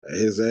At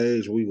his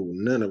age,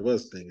 none of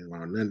us thinking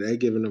about none. They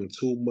giving him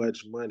too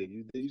much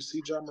money. You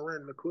see Ja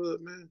Morant in the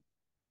club, man?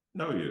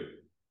 No, yeah.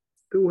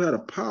 Dude had a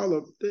pile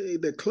of.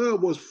 The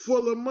club was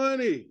full of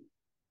money.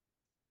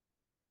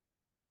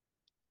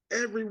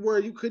 Everywhere.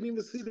 You couldn't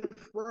even see the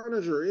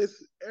furniture.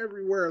 It's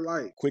everywhere.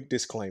 Like, quick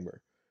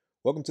disclaimer.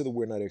 Welcome to the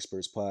We're Not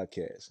Experts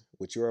podcast.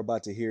 What you're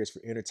about to hear is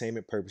for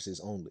entertainment purposes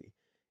only.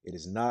 It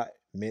is not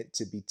meant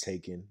to be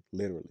taken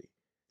literally.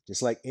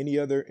 Just like any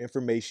other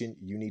information,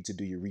 you need to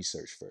do your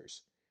research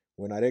first.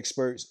 We're not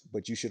experts,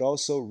 but you should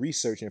also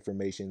research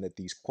information that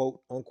these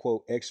quote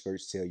unquote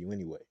experts tell you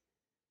anyway.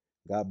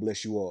 God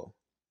bless you all.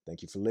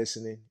 Thank you for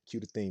listening. Cue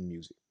the theme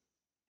music.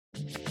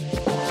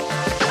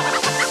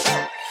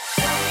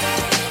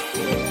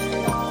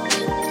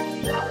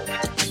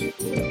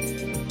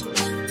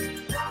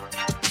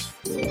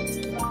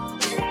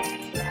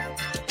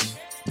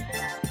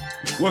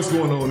 What's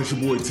going on? It's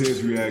your boy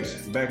Tez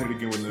Reacts, back at it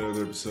again with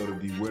another episode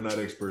of the We're Not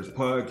Experts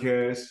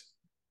podcast.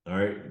 All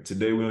right,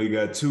 today we only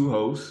got two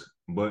hosts,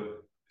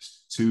 but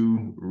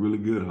two really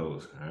good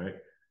hosts. All right,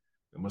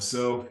 got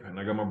myself and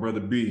I got my brother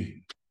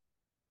B.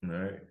 All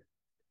right.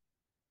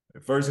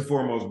 First and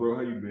foremost, bro,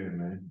 how you been,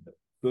 man?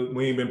 Look,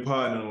 we ain't been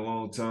potting in a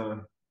long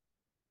time.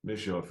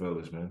 Miss y'all,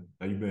 fellas, man.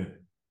 How you been?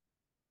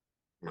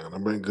 man,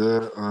 I've been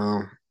good.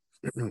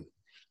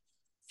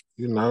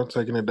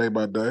 Taking it day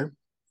by day.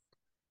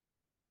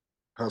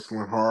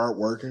 Hustling hard,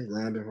 working,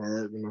 grinding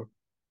hard, Man,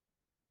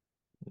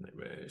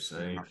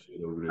 same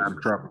shit over I'm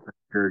there. trying to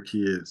take care of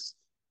kids,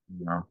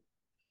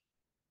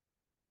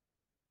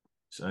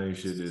 Same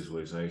shit this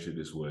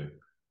way.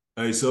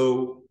 Hey,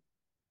 so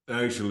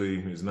actually,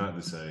 it's not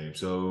the same.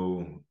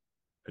 So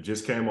I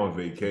just came on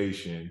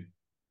vacation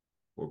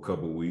for a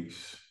couple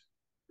weeks.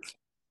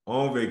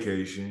 On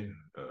vacation,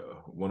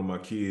 one of my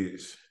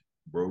kids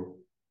broke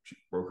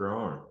her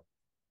arm.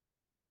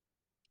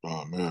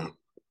 Oh man.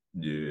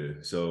 Yeah,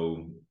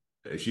 so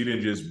she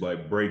didn't just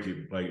like break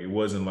it. Like it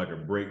wasn't like a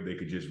break they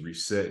could just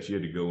reset. She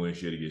had to go in.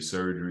 She had to get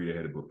surgery. They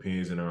had to put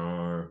pins in her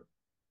arm,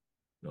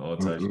 all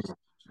types of stuff.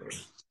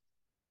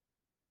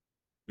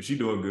 But she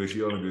doing good.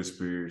 She all in good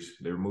spirits.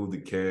 They removed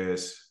the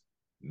cast,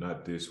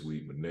 not this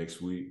week, but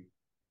next week.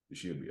 But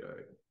she'll be all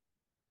right.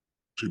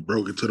 She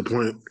broke it to the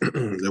point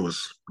it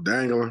was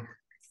dangling.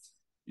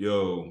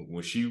 Yo,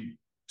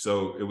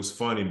 so it was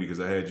funny because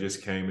I had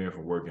just came in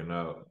from working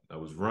out. I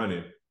was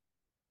running.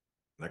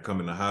 I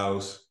come in the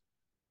house.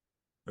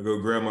 I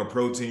go grab my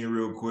protein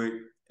real quick,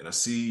 and I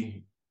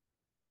see,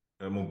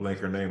 I'm gonna blank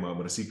her name out,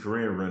 but I see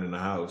Corinne running in the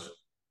house.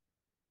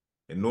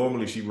 And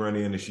normally she run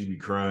in and she be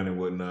crying and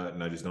whatnot,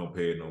 and I just don't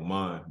pay it no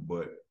mind.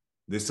 But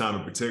this time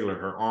in particular,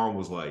 her arm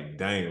was like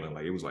dangling,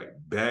 like it was like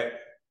back.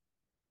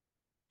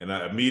 And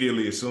I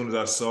immediately, as soon as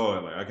I saw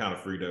it, like I kind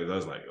of freaked out. I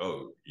was like,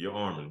 "Oh, your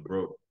arm is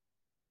broke."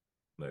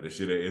 Like that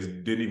shit,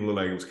 it didn't even look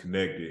like it was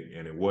connected,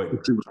 and it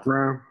wasn't. She was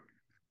crying.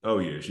 Oh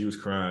yeah, she was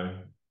crying,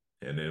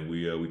 and then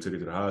we took her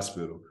to the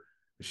hospital.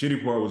 The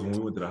shitty part was when we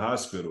went to the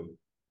hospital,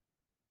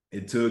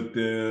 it took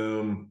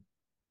them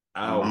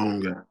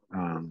hours. Yeah.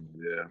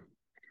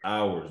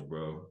 Hours,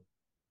 bro.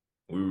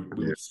 We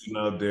were sitting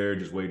out there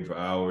just waiting for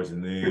hours,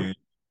 and then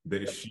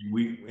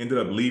we ended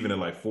up leaving at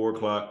like 4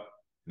 o'clock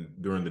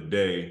during the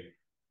day.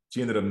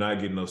 She ended up not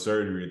getting no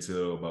surgery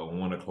until about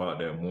 1 o'clock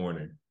that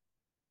morning.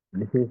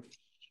 Mm-hmm.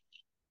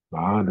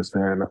 I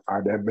understand.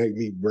 That make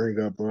me bring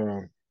up.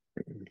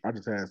 I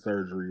just had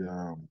surgery.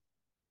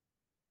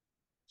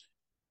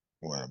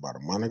 About a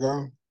month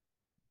ago?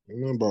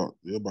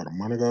 About a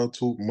month ago,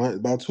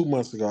 about 2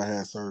 months ago, I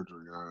had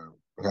surgery. I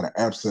got an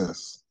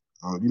abscess.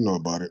 You know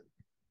about it.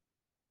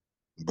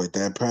 But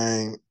that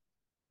pain,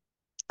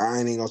 I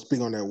ain't even gonna speak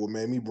on that. What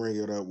made me bring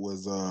it up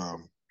was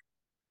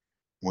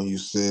when you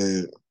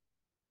said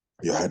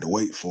you had to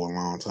wait for a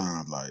long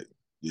time. Like,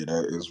 yeah,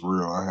 that is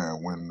real. I had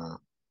one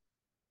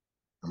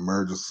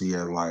emergency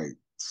at like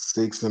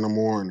 6 in the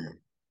morning.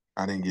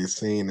 I didn't get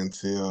seen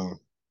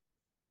until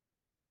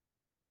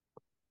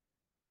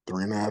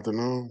 3 in the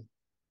afternoon.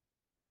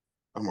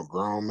 I'm a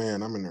grown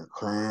man. I'm in there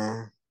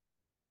crying,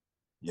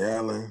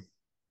 yelling,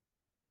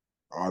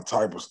 all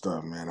type of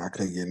stuff, man. I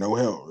couldn't get no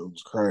help. It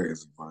was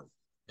crazy, but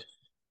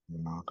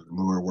the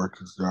Lord worked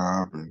his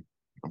job, and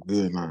I'm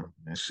good now,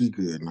 and she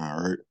good now,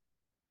 right?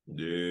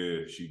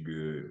 Yeah, she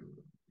good.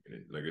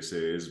 Like I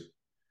said, it's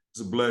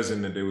a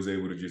blessing that they was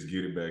able to just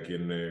get it back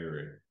in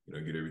there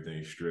and get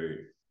everything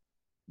straight.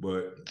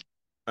 But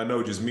I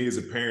know just me as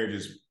a parent,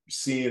 just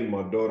seeing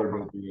my daughter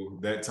go through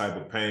that type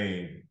of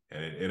pain,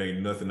 and it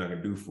ain't nothing I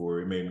can do for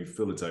her. It made me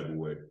feel a type of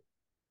way.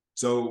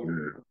 So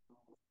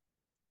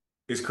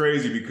it's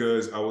crazy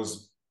because I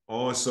was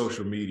on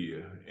social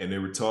media and they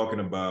were talking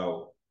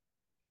about,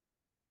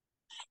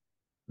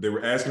 they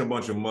were asking a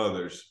bunch of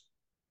mothers,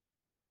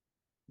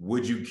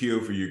 would you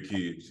kill for your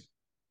kids?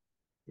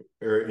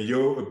 Or in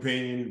your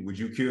opinion, would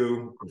you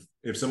kill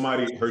if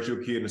somebody hurt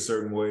your kid in a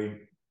certain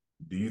way?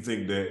 Do you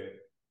think that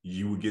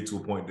you would get to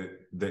a point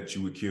that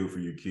you would kill for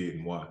your kid,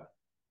 and why?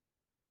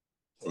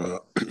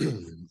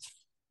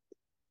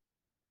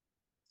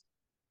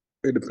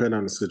 It depends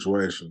on the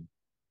situation.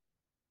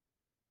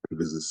 If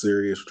it's a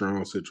serious,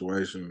 strong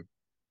situation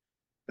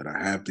that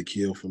I have to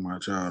kill for my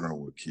child, I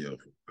would kill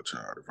for my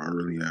child if I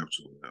really have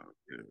to.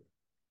 Yeah.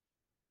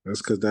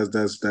 That's because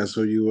that's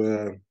who you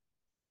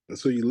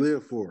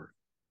live for.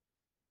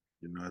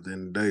 At the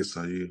end of the day,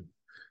 so you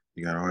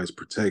gotta always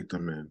protect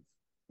them and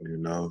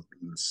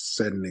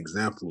setting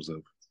examples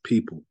of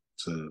people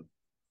to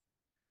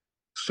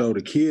show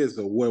the kids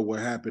of what would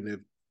happen if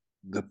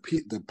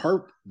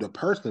the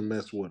person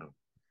messed with them.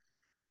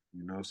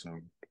 So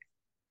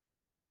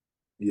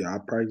yeah, I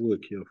probably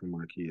would kill for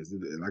my kids.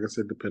 Like I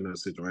said, depending on the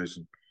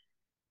situation,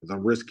 because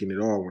I'm risking it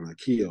all when I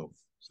kill.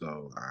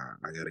 So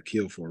I got to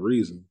kill for a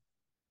reason.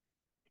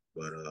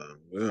 But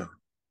yeah,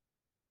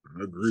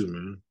 I agree,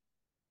 man.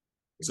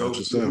 What about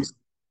yourself?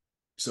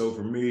 So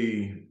for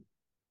me,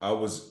 I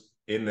was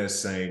in that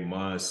same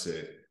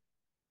mindset,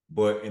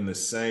 but in the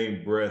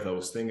same breath, I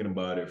was thinking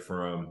about it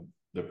from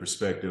the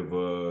perspective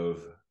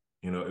of,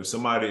 if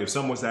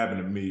someone's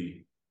happened to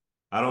me,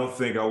 I don't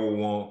think I would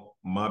want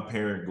my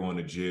parent going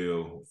to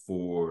jail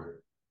for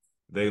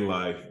their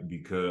life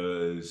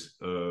because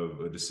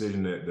of a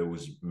decision that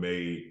was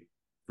made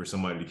for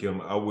somebody to kill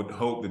them. I would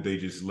hope that they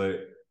just let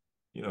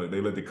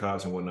the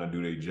cops and whatnot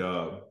do their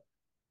job.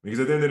 Because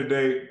at the end of the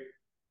day,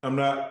 I'm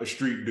not a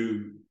street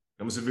dude.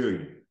 I'm a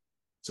civilian.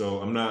 So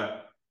I'm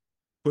not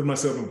putting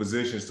myself in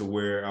positions to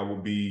where I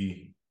would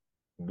be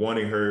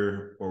wanting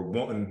her or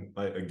wanting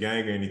like a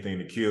gang or anything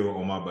to kill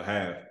on my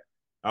behalf.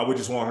 I would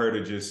just want her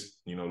to just,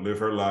 live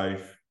her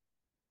life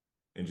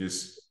and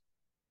just,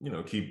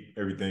 keep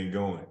everything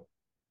going.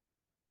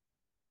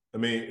 I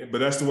mean, but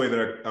that's the way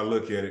that I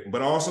look at it.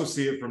 But I also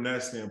see it from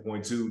that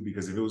standpoint too,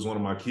 because if it was one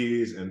of my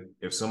kids and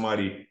if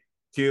somebody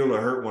killed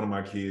or hurt one of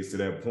my kids to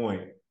that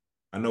point,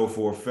 I know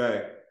for a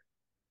fact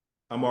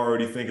I'm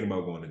already thinking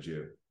about going to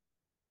jail.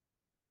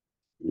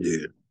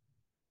 Yeah.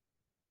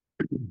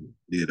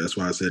 Yeah, that's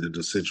why I said it's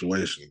the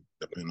situation,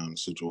 depending on the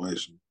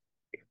situation.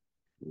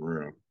 For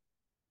real.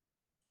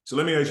 So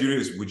let me ask you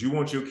this. Would you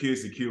want your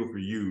kids to kill for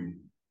you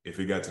if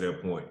it got to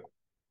that point?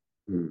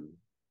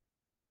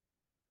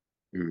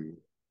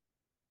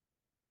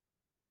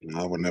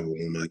 I would never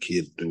want my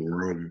kids to do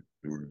wrong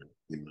or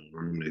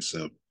harm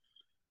themselves.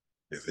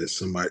 If it's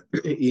somebody,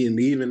 and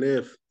even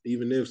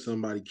if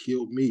somebody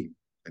killed me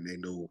and they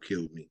know who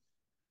killed me,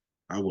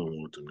 I wouldn't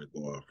want them to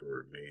go out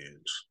for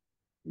revenge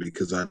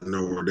because I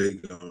know where they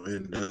gonna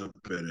end up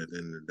at the end of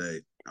the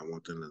day. I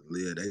want them to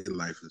live their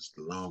life as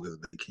long as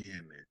they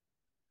can,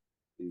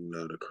 and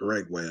the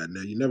correct way. I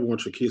know you never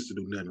want your kids to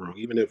do nothing wrong,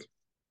 even if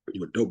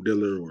you're a dope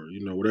dealer or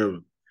whatever.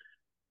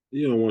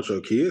 You don't want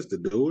your kids to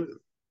do it.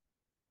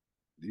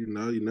 You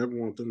never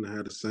want them to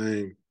have the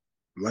same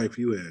life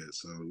you had.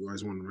 So you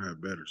always want them to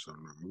have better. So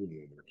no, I wouldn't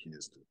want my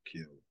kids to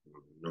kill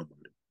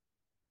nobody.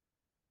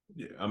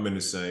 Yeah, I'm in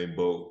the same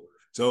boat.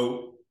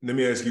 So let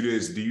me ask you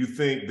this. Do you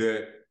think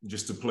that,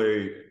 just to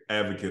play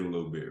advocate a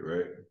little bit,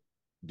 right?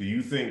 Do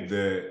you think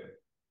that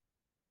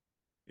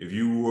if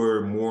you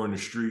were more in the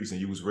streets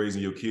and you was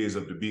raising your kids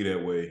up to be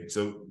that way,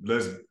 so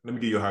let me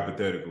give you a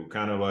hypothetical,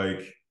 kind of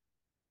like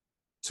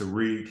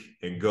Tariq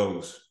and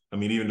Ghost. I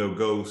mean, even though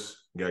Ghost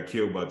got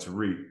killed by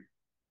Tariq,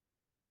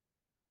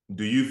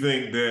 do you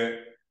think that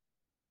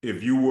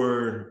if you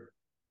were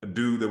a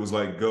dude that was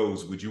like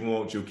Ghost, would you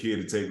want your kid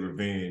to take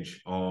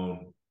revenge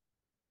on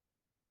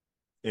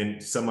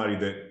and somebody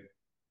that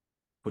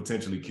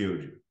potentially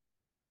killed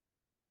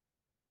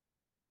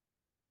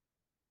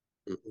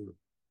you?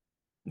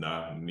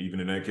 Nah,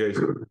 even in that case.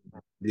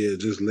 Yeah,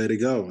 just let it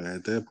go, man.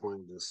 At that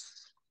point,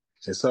 it's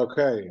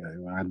okay.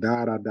 When I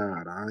died, I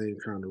died. I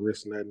ain't trying to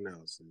risk nothing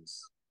else.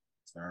 It's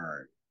all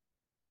right.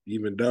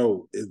 Even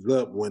though it's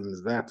up when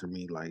it's after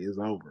me, like it's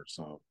over.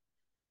 So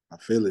I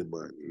feel it,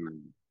 but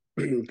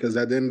because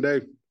at the end of the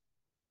day,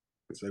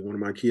 it's like one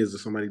of my kids or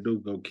somebody do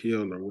go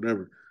kill or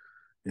whatever,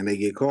 and they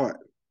get caught.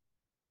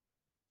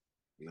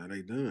 Now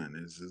they done.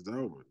 It's just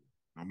over.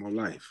 No more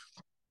life.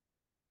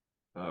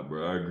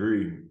 Bro, I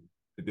agree.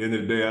 At the end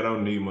of the day, I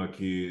don't need my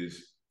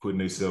kids putting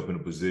themselves in a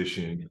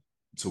position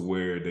to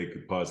where they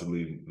could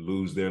possibly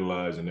lose their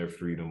lives and their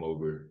freedom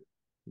over,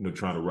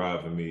 trying to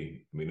ride for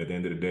me. I mean, at the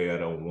end of the day, I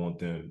don't want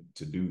them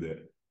to do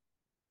that.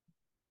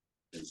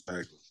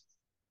 Exactly.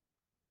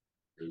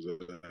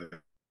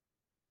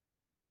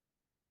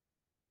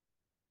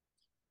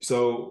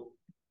 So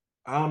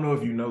I don't know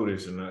if you know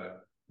this or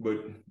not,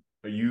 but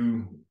do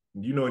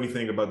you know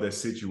anything about that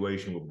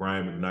situation with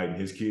Brian McKnight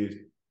and his kids?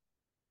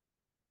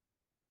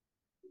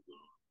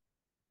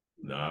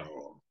 Nah.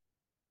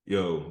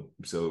 Yo,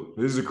 so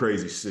this is a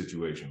crazy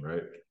situation,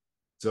 right?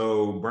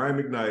 So Brian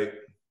McKnight,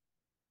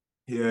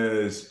 he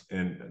has,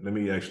 and let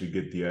me actually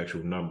get the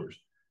actual numbers.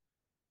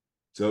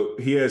 So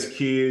he has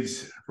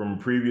kids from a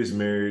previous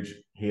marriage.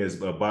 He has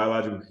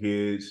biological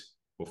kids,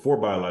 or 4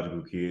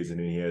 biological kids, and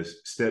then he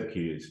has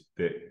stepkids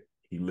that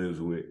he lives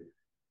with.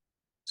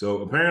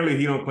 So apparently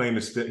he don't claim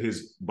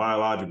his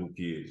biological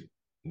kids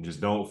and just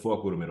don't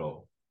fuck with them at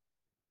all.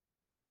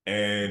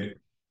 And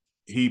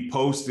he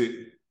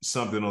posted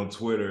something on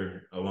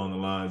Twitter along the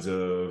lines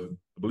of,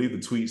 I believe the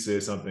tweet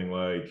said something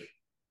like,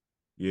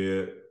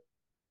 yeah,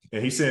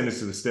 and he's saying this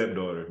to the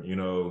stepdaughter, you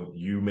know,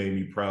 you made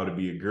me proud to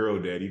be a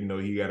girl dad, even though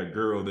he got a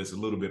girl that's a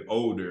little bit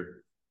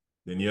older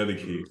than the other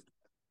kid.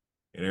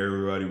 And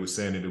everybody was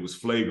saying that it was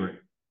flagrant.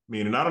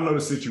 Meaning, I don't know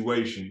the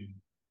situation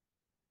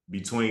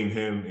between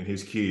him and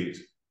his kids,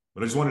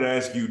 but I just wanted to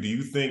ask you, do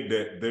you think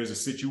that there's a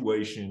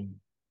situation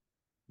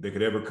that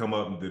could ever come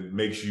up that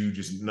makes you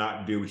just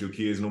not deal with your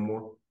kids no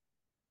more?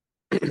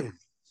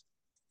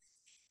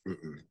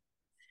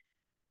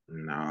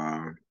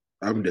 Nah,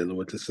 I'm dealing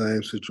with the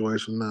same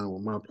situation now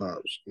with my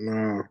pops.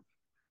 No,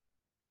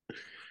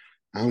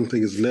 I don't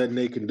think it's nothing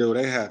they can do.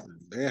 They have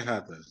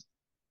to.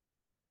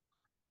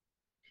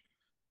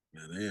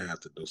 Man, they have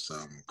to do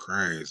something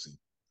crazy.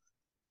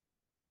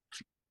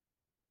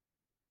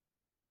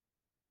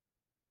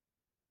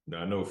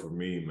 Now, I know for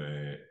me,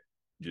 man,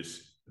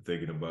 just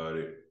thinking about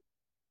it,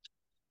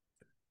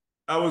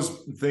 I was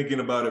thinking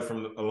about it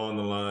from along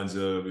the lines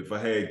of if I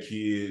had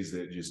kids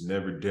that just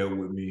never dealt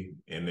with me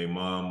and their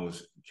mom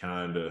was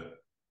kind of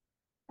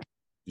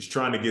just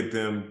trying to get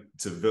them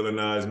to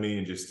villainize me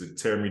and just to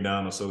tear me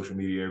down on social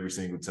media every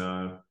single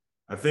time.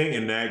 I think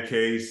in that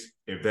case,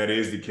 if that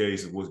is the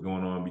case of what's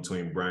going on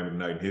between Brian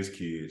McKnight and his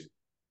kids,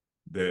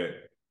 that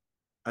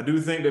I do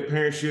think that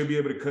parents should be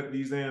able to cut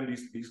these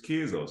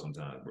kids off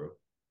sometimes, bro.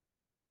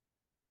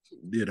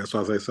 Yeah, that's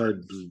why I say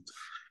certain.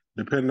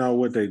 Depending on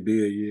what they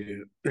did,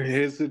 yeah. In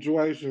his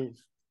situation,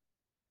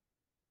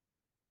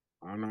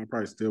 I don't know. I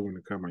probably still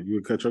wouldn't come out. You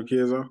would cut your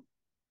kids off?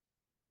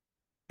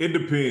 It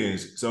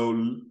depends. So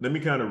let me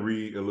kind of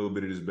read a little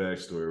bit of this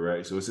backstory,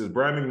 right? So it says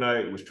Brian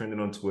McKnight was trending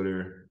on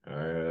Twitter.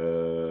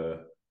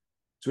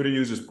 Twitter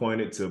users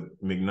pointed to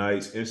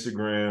McKnight's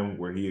Instagram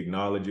where he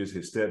acknowledges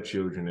his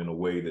stepchildren in a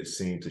way that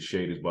seemed to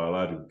shade his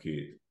biological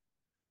kids.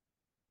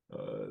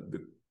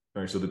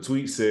 All right, so the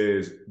tweet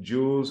says,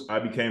 Jules, I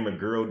became a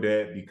girl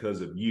dad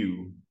because of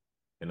you,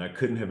 and I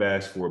couldn't have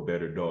asked for a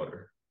better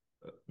daughter.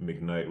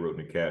 McKnight wrote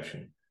in the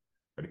caption.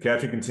 The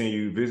caption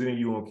continued, visiting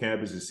you on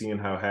campus and seeing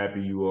how happy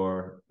you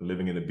are,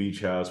 living in the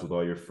beach house with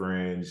all your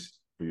friends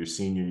for your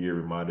senior year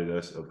reminded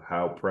us of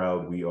how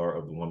proud we are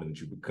of the woman that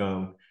you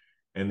become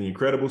and the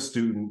incredible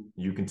student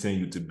you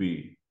continue to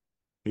be.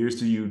 Here's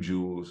to you,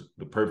 Jules,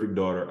 the perfect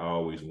daughter I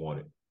always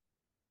wanted.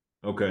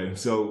 Okay,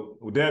 so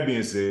with that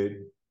being said,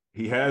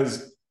 he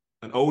has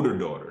an older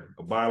daughter,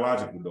 a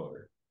biological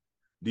daughter.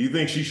 Do you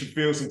think she should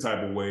feel some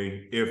type of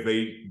way if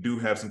they do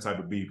have some type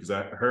of beef? Because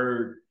I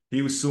heard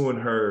he was suing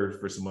her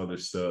for some other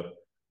stuff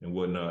and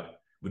whatnot.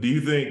 But do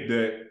you think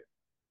that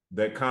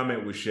that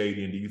comment was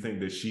shady? And do you think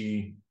that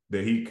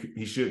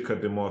he should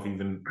cut them off?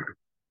 Even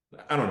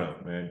I don't know,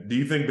 man. Do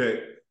you think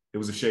that it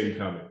was a shady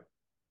comment?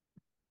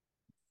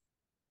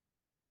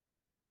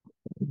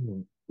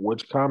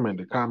 Which comment?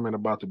 The comment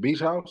about the beach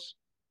house?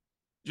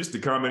 Just the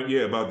comment,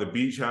 yeah, about the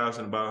beach house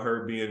and about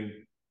her being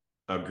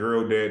a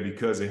girl dad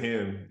because of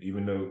him,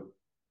 even though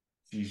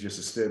she's just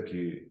a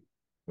stepkid,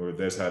 or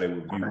that's how they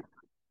would view it.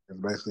 And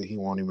basically, he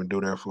won't even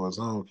do that for his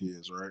own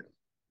kids, right?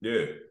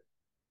 Yeah.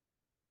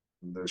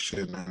 That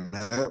shouldn't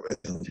happen.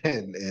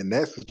 And in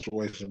that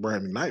situation,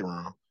 Brian McKnight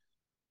wrong.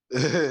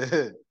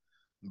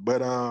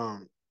 But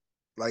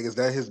like, is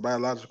that his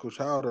biological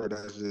child or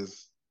that's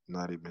just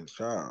not even his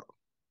child?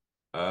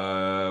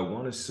 I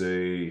want to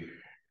say,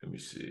 let me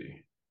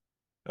see.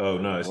 Oh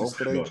no, it's his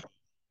Both of they?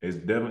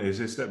 stepdaughter. It's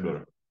his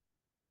stepdaughter.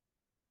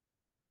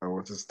 Or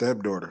it's his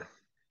stepdaughter?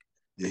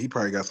 Yeah, he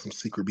probably got some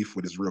secret beef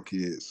with his real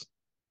kids.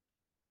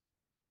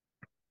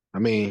 I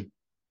mean,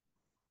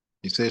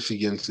 he said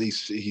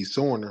he's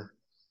suing her.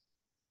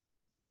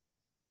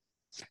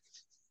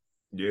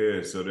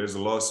 Yeah, so there's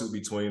a lawsuit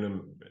between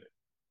them.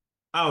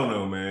 I don't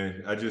know,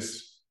 man. It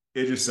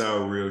just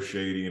sounds real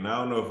shady, and I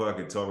don't know if I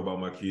could talk about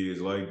my kids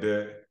like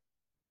that.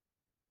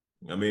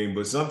 I mean,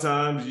 but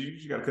sometimes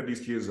you gotta cut these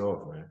kids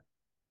off, man.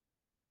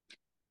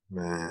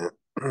 Man,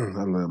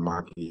 I love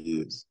my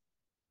kids.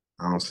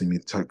 I don't see me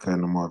cutting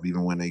them off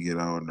even when they get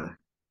older.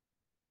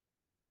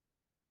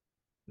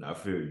 I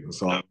feel you.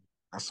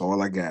 That's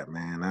all I got,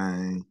 man.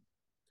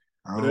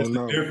 I But that's don't the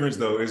know. difference,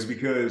 though. It's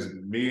because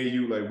me and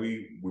you, like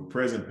we're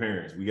present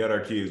parents. We got our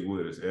kids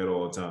with us at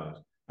all times.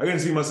 I couldn't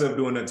see myself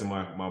doing that to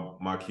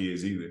my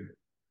kids either.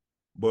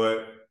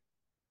 But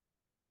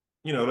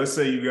you know, let's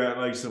say you got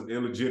like some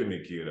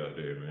illegitimate kid out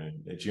there,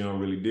 man, that you don't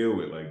really deal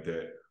with like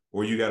that,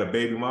 or you got a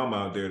baby mama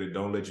out there that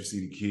don't let you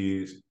see the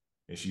kids,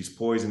 and she's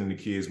poisoning the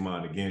kid's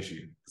mind against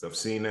you. Because I've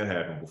seen that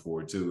happen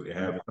before too. It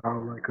happened.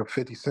 Sounds like a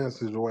 50 Cent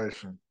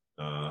situation.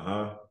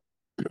 Uh-huh.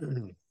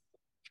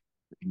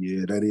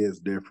 Yeah, that is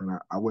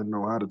different. I wouldn't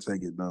know how to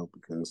take it though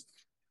because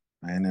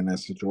I ain't in that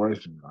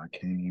situation. I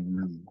can't even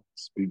really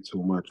speak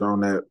too much on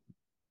that.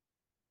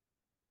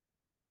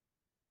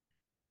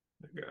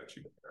 I got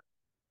you.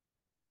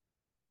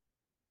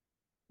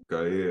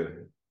 Okay, yeah.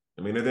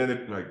 I mean, and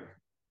then like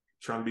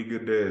trying to be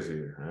good dads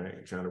here,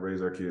 right? Trying to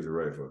raise our kids the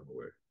right fucking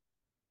way.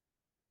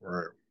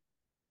 Right.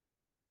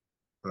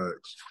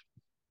 Thanks.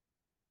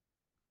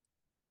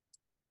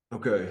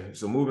 Okay,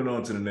 so moving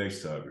on to the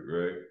next topic,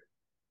 right?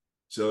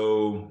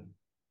 So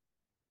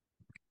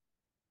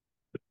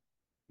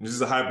This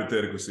is a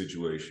hypothetical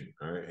situation,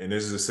 all right? And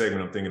this is a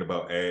segment I'm thinking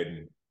about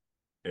adding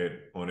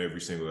on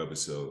every single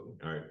episode,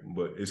 all right?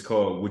 But it's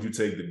called Would You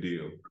Take the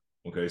Deal?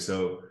 Okay,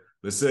 so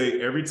let's say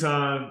every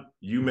time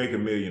you make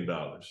 $1 million,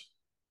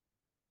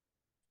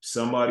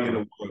 somebody in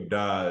the world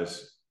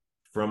dies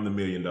from the $1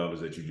 million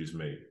that you just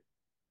made.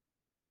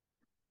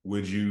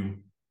 Would you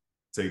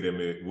take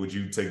that? Would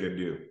you take that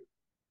deal?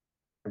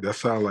 That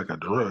sounds like a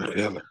drug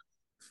dealer.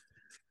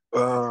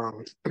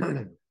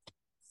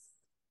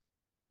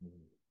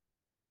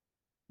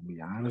 Be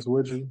honest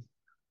with you,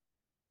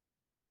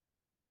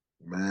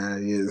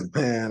 man. Yes,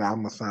 man.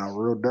 I'm gonna sound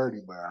real dirty,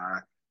 but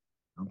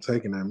I'm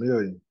taking that $1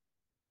 million.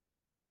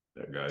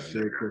 That guy's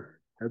Shit,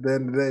 at the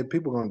end of the day,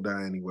 people gonna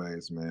die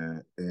anyways,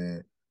 man.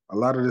 And a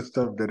lot of this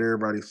stuff that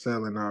everybody's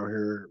selling out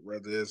here,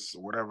 whether it's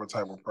whatever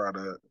type of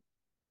product,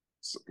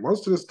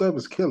 most of this stuff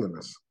is killing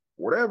us.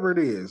 Whatever it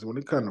is, when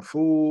it comes to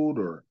food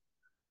or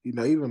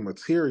even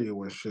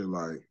material and shit,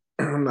 like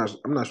I'm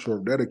not sure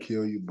if that'll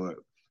kill you, but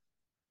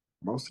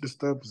most of the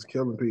stuff is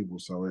killing people.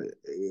 So at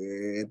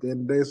the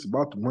end of the day, it's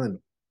about the money.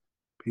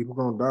 People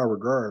gonna die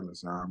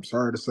regardless. I'm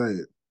sorry to say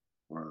it.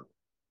 But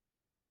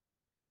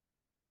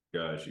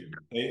got you.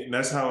 And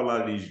that's how a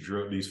lot of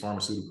these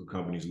pharmaceutical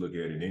companies look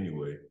at it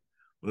anyway.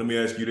 Well, let me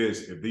ask you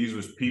this: if these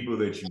was people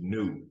that you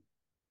knew,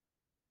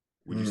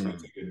 would you still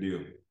take a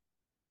deal?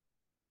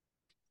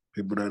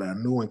 People that I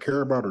knew and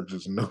care about, or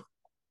just knew?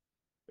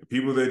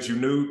 People that you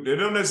knew, they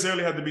don't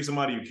necessarily have to be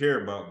somebody you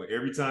care about, but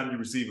every time you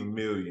receive $1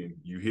 million,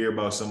 you hear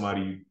about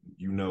somebody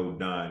you know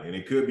dying, and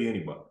it could be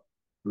anybody.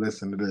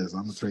 Listen to this.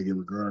 I'm gonna take it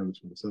regardless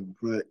for the simple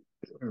fact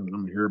I'm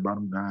gonna hear about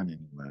them dying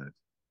anyway.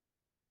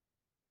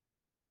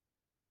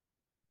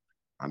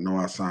 I know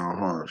I sound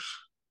harsh,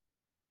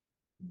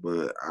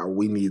 but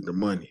we need the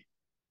money.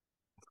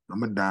 I'm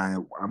gonna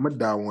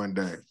die one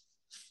day.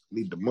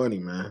 Need the money,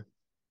 man.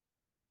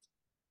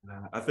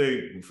 I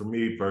think for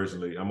me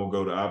personally, I'm gonna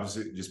go the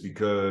opposite, just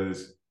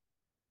because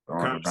for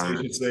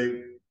conversation's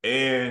sake,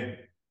 and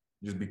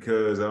just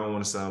because I don't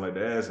want to sound like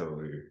the asshole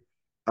here.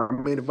 I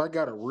mean, if I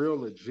got a real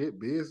legit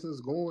business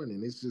going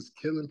and it's just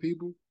killing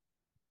people,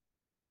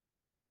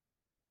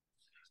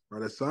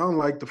 but it sounds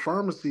like the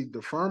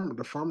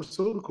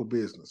pharmaceutical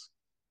business.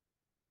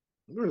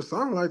 You know what it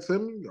sounds like to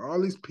me?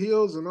 All these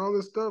pills and all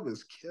this stuff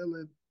is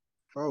killing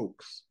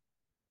folks.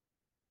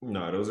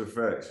 No, those are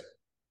facts.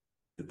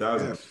 You got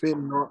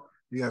fentanyl,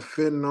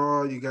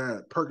 you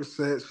got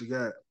Percocets,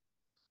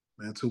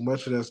 man, too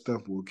much of that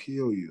stuff will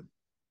kill you.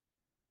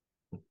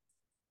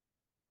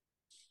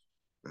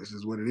 That's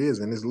just what it is.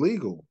 And it's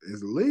legal.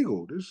 It's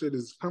legal. This shit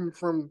is coming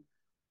from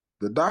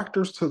the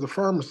doctors to the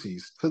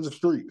pharmacies to the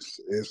streets.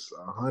 It's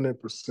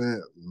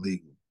 100%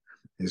 legal.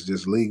 It's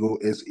just legal.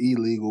 It's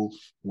illegal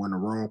when the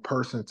wrong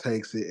person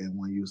takes it and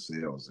when you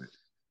sells it.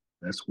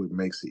 That's what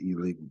makes it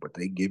illegal. But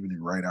they giving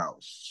it right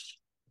out.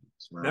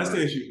 That's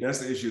the issue. That's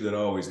the issue that I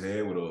always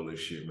had with all this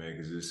shit, man.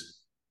 Because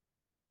it's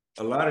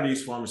a lot of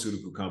these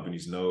pharmaceutical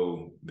companies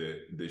know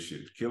that this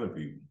shit is killing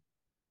people,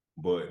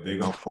 but they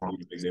gonna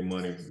make their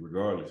money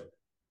regardless.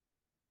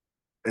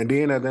 And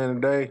then at the end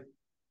of the day,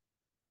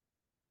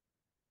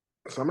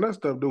 some of that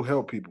stuff do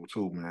help people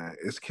too, man.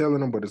 It's killing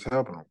them, but it's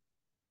helping them.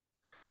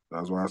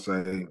 That's why I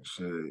say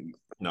shit.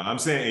 No, I'm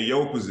saying in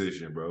your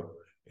position, bro.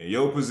 In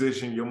your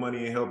position, your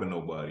money ain't helping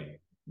nobody.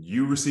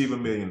 You receive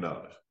 $1 million.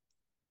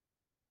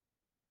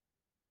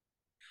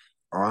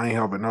 Oh, I ain't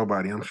helping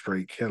nobody. I'm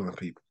straight killing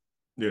people.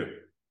 Yeah.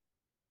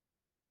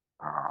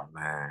 Oh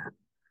man.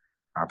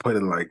 I put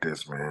it like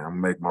this, man. I'm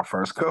gonna make my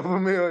first couple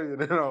million,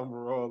 then I'm gonna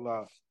roll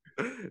out.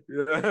 You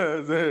know what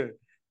I'm saying?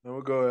 I'm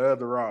gonna go the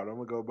other route. I'm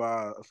gonna go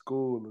buy a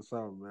school or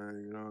something,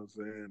 man. You know what I'm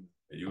saying?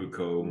 You a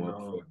cold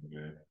motherfucker,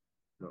 man.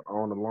 Go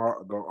own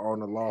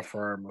the law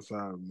firm or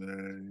something,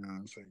 man. You know what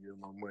I'm saying? Get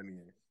my money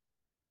and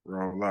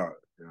roll out.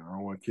 You know, I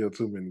don't want to kill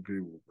too many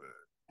people,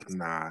 but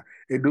nah.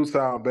 It do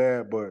sound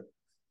bad, but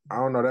I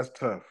don't know. That's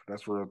tough.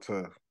 That's real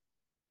tough.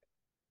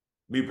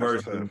 Me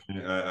personally,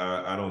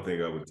 I don't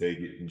think I would take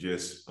it,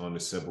 just on the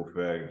simple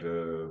fact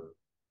of,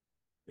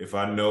 if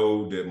I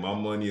know that my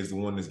money is the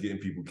one that's getting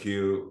people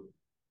killed,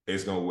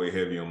 it's gonna weigh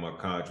heavy on my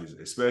conscience,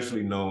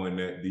 especially knowing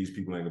that these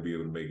people ain't gonna be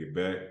able to make it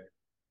back.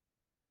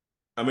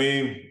 I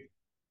mean,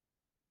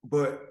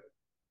 but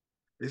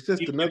it's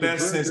just another in that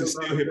sense, it's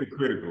still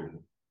hypocritical.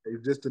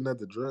 It's just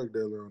another drug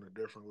dealer on a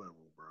different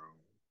level, bro.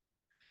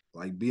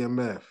 Like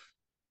BMF.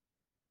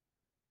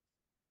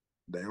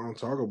 They don't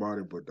talk about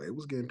it, but they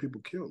was getting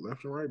people killed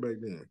left and right back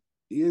then.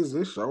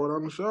 They show it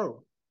on the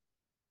show.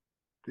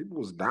 People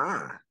was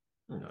dying,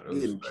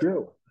 getting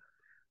killed.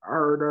 I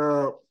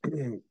heard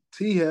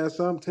Terry had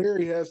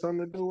something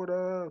to do with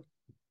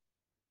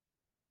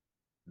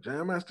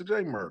Jam Master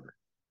Jay murder.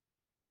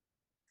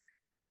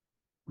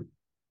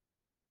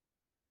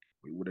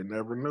 We would have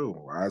never knew.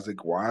 Why is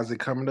it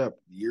coming up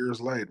years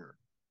later?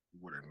 We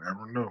would have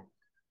never known.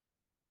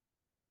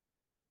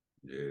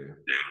 Yeah.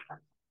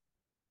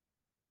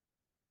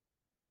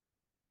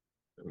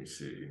 Let me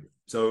see.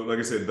 So, like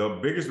I said, the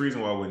biggest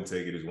reason why I wouldn't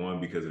take it is, one,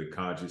 because of the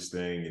conscious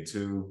thing, and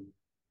two,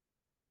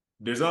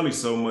 there's only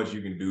so much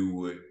you can do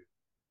with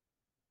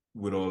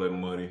with all that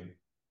money.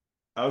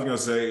 I was gonna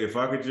say if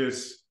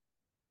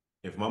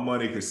my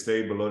money could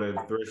stay below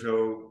that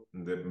threshold,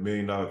 that $1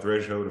 million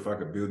threshold, if I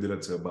could build it up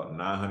to about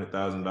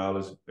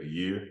 $900,000 a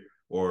year,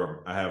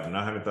 or I have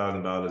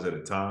 $900,000 at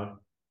a time,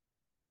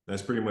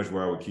 that's pretty much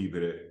where I would keep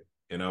it at.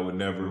 And I would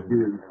never,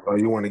 Or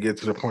you want to get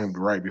to the point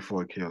right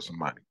before it kills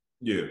somebody.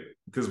 yeah,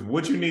 because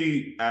what you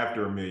need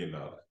after $1 million,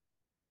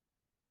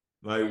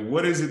 like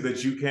what is it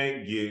that you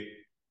can't get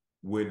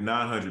with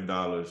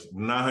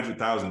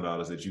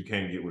 $900,000 that you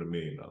can't get with $1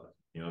 million?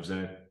 You know what I'm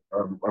saying?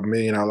 $1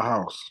 million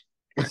house.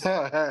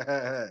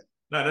 Now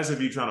that's if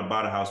you're trying to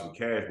buy the house with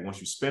cash, but once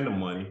you spend the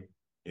money,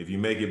 if you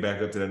make it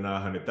back up to that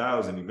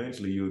 900,000,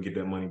 eventually you'll get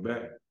that money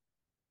back.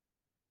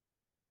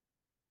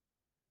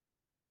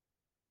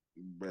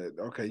 But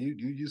okay,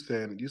 you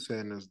saying this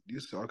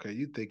okay,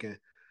 you thinking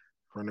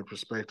from the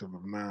perspective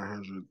of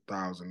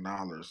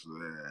 $900,000.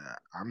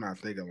 I'm not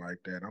thinking like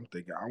that. I'm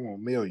thinking I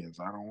want millions.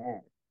 I don't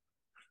want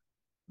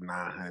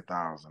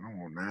 900,000. I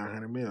want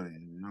 900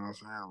 million. You know what I'm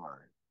saying?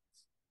 Like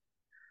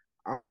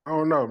I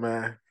don't know,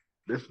 man.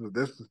 This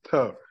is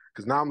tough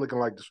because now I'm looking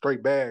like the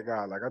straight bad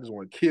guy. Like I just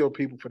want to kill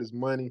people for this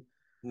money.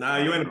 Nah,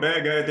 you ain't a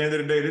bad guy at the end of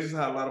the day. This is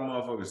how a lot of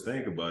motherfuckers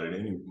think about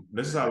it.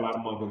 This is how a lot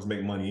of motherfuckers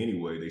make money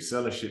anyway. They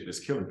selling shit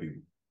that's killing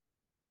people.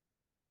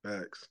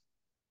 Facts,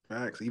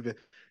 facts. Even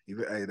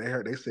hey,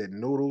 they said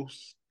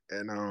noodles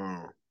and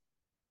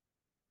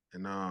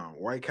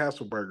White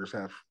Castle burgers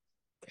have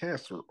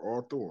cancer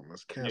all through them.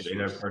 It's Yeah, they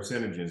cancerous. have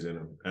carcinogens in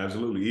them.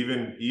 Absolutely.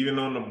 Even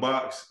on the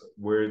box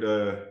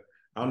where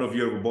I don't know if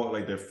you ever bought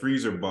like that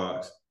freezer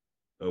box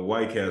of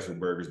White Castle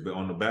burgers, but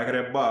on the back of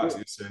that box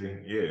it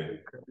say, yeah,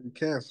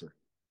 Cancer.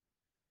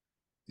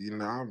 You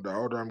know, the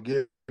older I'm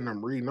getting,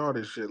 I'm reading all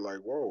this shit like,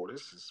 whoa,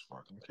 this is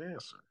fucking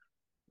cancer.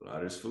 a lot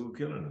of this food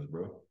killing us,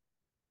 bro.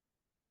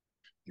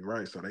 You're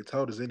right. So they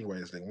told us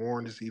anyways. They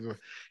warned us even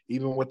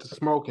with the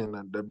smoking,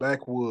 the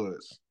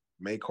backwoods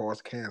may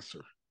cause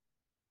cancer.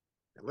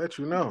 They let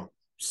you know.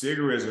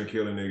 Cigarettes been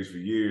killing niggas for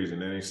years, and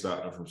that ain't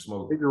stopped them from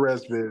smoking.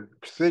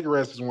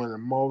 Cigarettes is one of the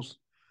most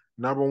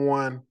number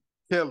one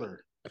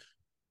killer.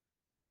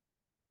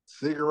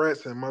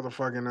 Cigarettes and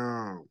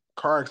motherfucking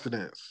car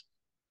accidents.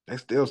 They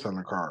still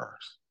selling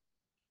cars.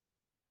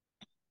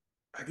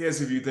 I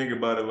guess if you think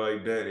about it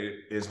like that,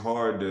 it's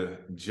hard to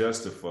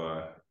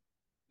justify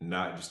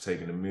not just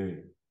taking $1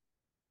 million.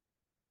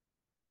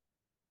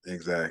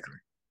 Exactly.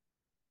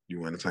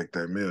 You want to take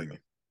that million.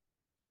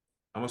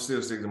 I'm gonna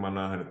still stick to my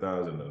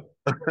 900,000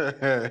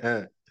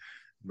 though.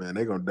 Man,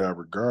 they gonna die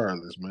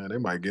regardless, man. They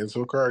might get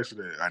into a car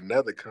accident.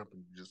 Another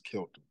company just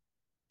killed them.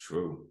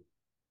 True.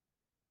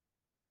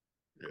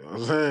 You know what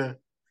I'm saying?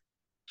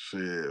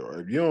 Shit,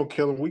 if you don't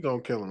kill them, we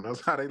gonna kill them. That's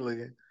how they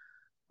looking.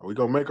 We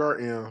gonna make our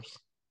M's.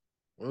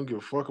 We don't give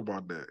a fuck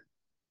about that.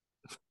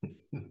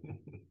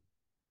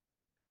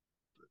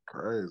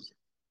 Crazy.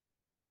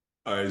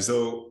 All right,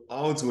 so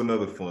on to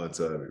another fun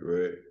topic,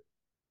 right?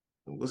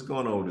 What's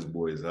going on with this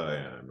boy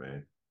Zion,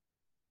 man?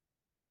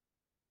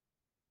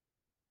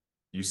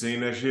 You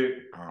seen that shit?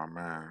 Oh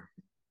man.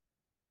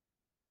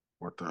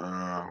 What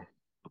the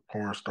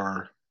porn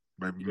star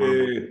baby Yeah.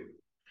 mama?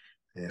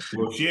 And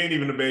She ain't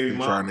even a baby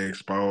mama. Trying to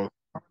expose.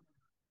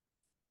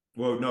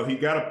 Well, no, he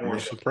got a porn.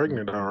 She's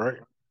pregnant, all right.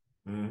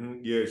 Mm-hmm.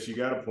 Yeah, he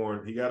got a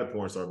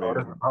porn star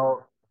baby.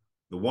 Oh,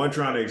 the one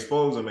trying to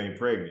expose him ain't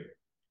pregnant.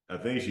 I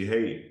think she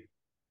hated.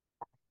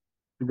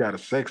 She got a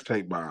sex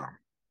tape by him.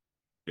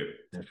 Yeah.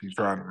 And she's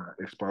trying to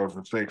expose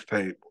the sex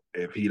tape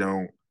if he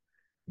don't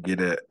get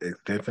an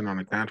extension on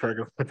the contract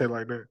or something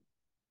like that.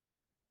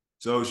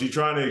 So she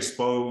trying to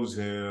expose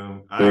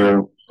him. I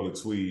don't know the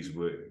tweets,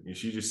 but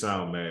she just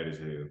sound mad as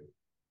hell.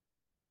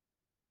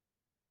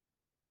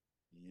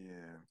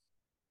 Yeah.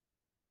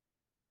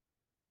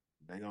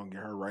 They gonna get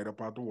her right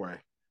up out the way.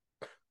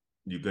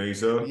 You think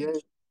so?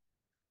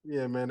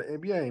 Yeah, man. The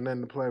NBA ain't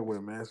nothing to play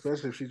with, man.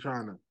 Especially if she's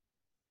trying to.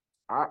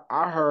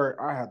 I heard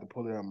I had to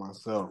pull it out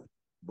myself,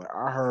 but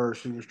I heard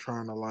she was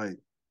trying to like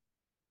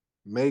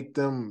make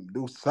them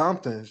do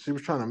something. She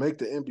was trying to make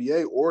the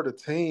NBA or the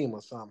team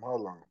or something.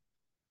 Hold on.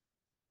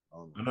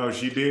 I know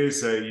she did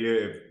say,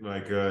 yeah,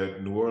 like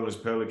New Orleans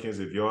Pelicans,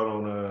 if y'all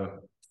don't well,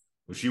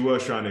 she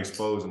was trying to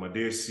expose them. I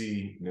did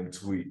see them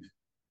tweets.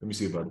 Let me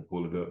see if I can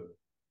pull it up.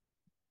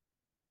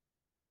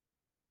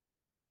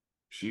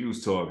 She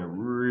was talking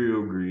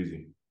real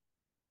greasy.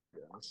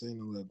 Yeah, I seen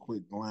a little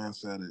quick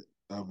glance at it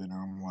of it, and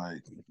I'm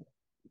like,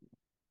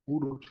 who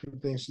do you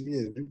think she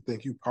is? You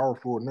think you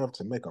powerful enough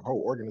to make a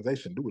whole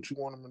organization do what you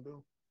want them to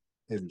do?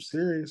 Is you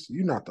serious?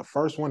 You're not the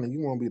first one, and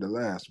you won't be the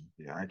last one.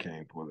 Yeah, I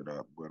can't pull it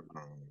up, but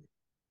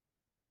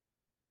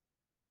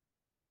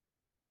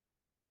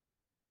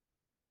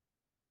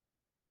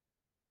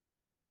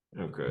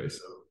Okay,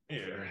 so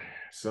yeah,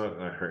 something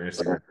like her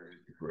Instagram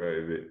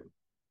private.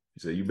 She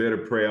said, "You better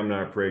pray I'm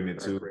not pregnant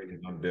too.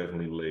 I'm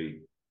definitely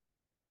late.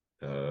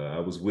 I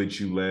was with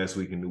you last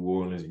week in New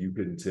Orleans. You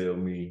couldn't tell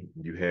me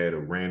you had a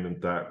random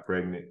thought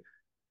pregnant.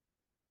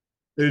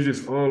 It's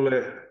just all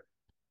that.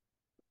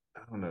 I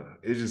don't know.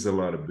 It's just a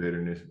lot of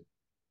bitterness.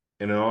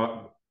 And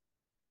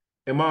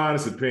in my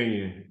honest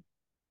opinion,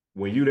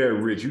 when you that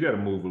rich, you got to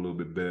move a little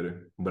bit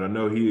better. But I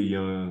know he a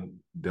young,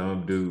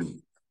 dumb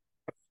dude.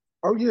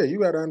 Oh yeah, you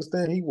got to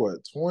understand. He what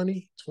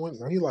 20?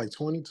 He like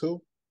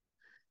 22.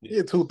 He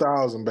a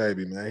 2000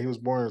 baby, man. He was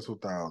born in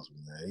 2000,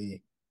 man.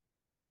 He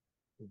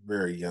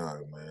very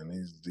young,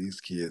 man. These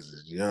kids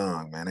is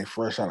young, man. They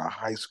fresh out of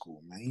high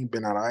school, man. He ain't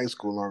been out of high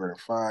school longer than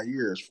 5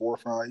 years, 4 or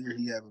 5 years.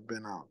 He haven't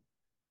been out,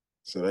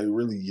 so they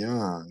really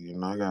young. You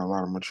know, I got a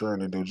lot of maturing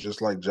to do,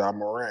 just like Ja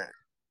Morant.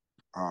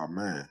 Oh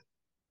man.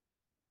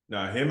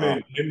 Now Oh, him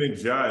and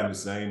Ja in the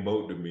same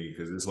boat to me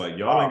because it's like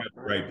y'all ain't oh got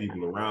the man. right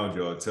people around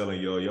y'all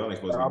telling y'all ain't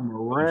supposed to Ja be.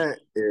 Morant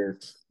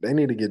is. They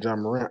need to get Ja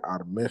Morant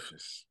out of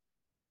Memphis.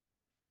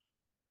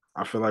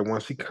 I feel like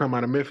once he come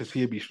out of Memphis,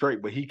 he'll be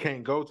straight. But he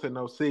can't go to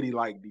no city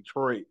like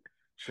Detroit,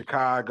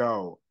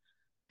 Chicago.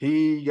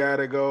 He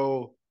gotta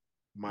go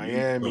Utah.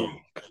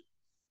 Miami,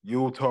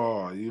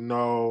 Utah.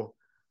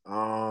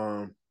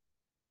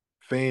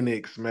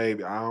 Phoenix.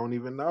 Maybe I don't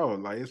even know.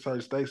 Like it's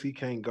certain states he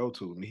can't go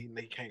to. He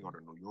can't go to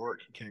New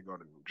York. He can't go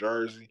to New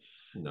Jersey.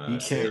 Nah, He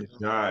can't.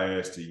 send Ja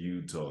ass to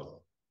Utah.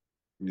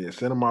 Yeah,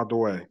 send him out the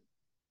way.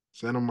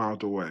 Send him out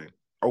the way.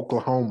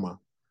 Oklahoma.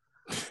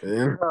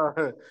 And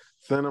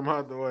send him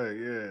out the way.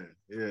 Yeah,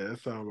 yeah, that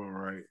sounds about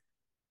right.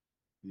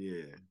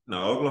 Yeah,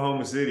 No,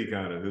 Oklahoma City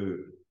kind of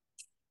hood.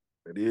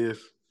 it is.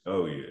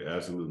 Oh yeah,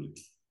 absolutely.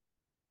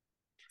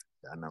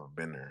 I never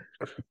been there.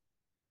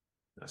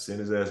 Now send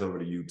his ass over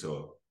to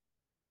Utah.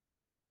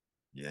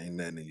 Yeah, ain't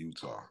nothing in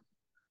Utah.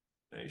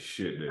 Ain't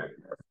shit there.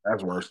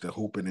 That's worse than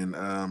hooping in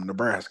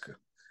Nebraska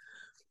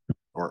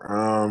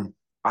or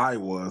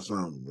Iowa or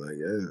something. Like,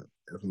 yeah,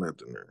 there's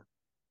nothing there.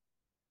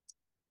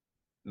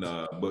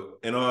 Nah, but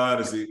in all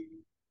honesty,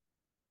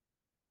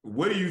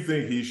 what do you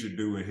think he should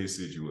do in his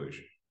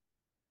situation?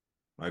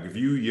 Like if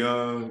you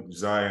young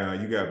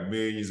Zion, you got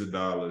millions of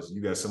dollars, you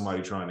got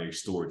somebody trying to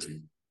extort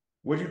you.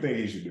 What do you think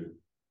he should do?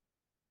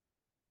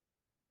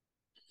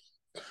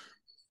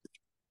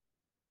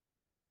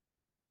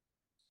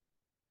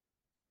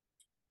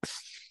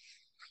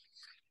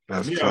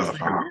 That's Me, I was tough.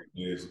 thinking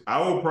is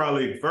I would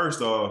probably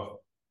first off,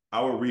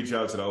 I would reach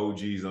out to the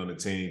OGs on the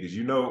team because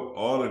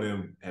all of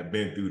them have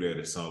been through that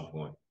at some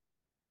point.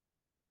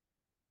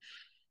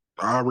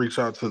 I'll reach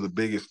out to the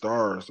biggest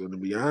stars. And to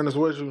be honest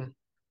with you,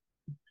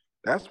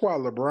 that's why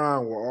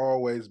LeBron will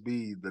always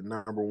be the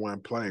number one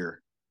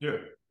player. Yeah.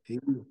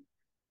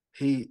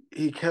 He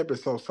he kept it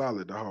so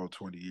solid the whole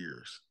 20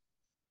 years.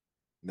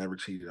 Never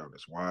cheated on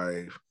his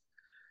wife.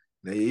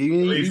 Now, At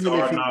least to even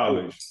if our he did,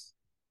 knowledge.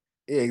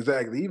 yeah,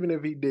 exactly. Even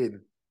if he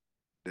didn't,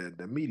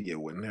 the media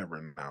would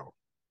never know.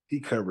 He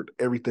covered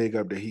everything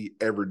up that he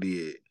ever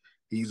did.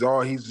 He's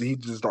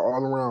just an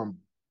all around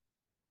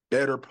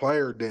better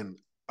player than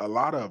a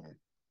lot of them.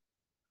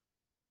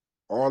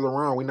 All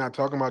around, we're not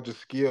talking about just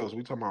skills.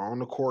 We talking about on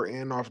the court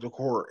and off the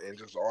court, and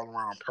just all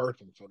around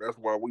person. So that's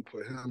why we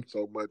put him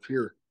so much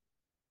here.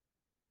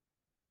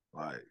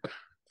 Like,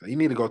 so you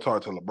need to go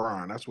talk to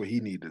LeBron. That's what he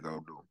need to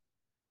go do.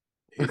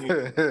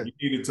 You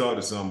need to talk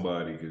to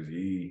somebody because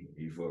he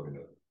fucking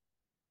up.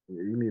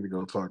 Yeah, you need to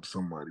go talk to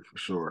somebody for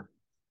sure.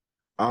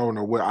 I don't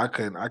know what I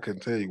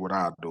couldn't tell you what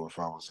I'd do if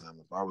I was him.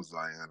 If I was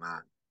Zion,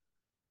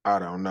 I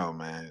don't know,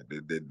 man.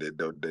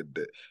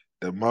 The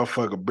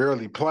motherfucker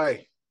barely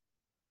play.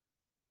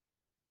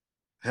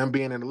 Him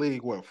being in the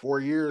league, what, 4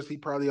 years? He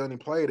probably only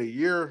played a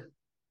year.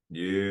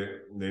 Yeah.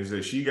 They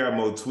said she got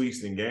more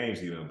tweets than games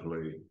he done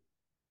played.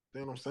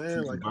 You know what I'm saying?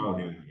 Tweets Like, come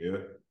about on. him. Yeah.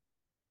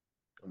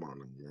 Come on,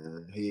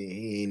 man.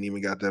 He ain't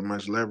even got that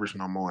much leverage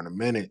no more in a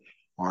minute.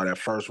 All that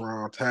first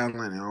round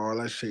talent and all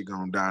that shit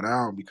gonna die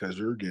down because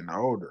you're getting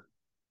older.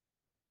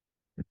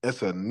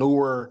 It's a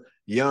newer,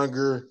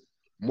 younger,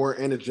 more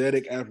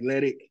energetic,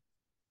 athletic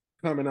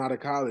coming out of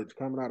college,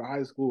 coming out of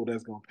high school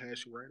that's gonna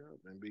pass you right up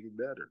and be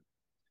better.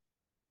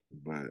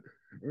 But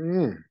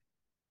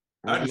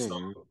I don't know,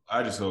 man.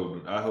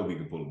 I hope he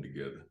can pull them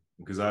together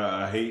because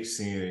I hate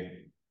seeing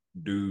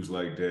dudes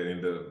like that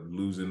end up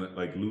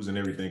losing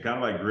everything. Kind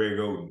of like Greg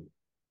Oden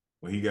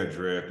when he got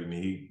drafted and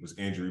he was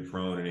injury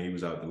prone and he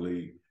was out the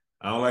league.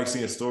 I don't like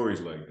seeing stories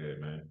like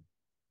that, man.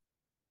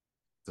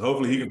 So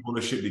hopefully he can pull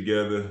this shit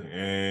together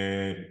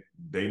and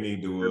they need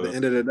At to the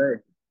end of the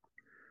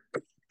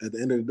day, at the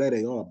end of the day,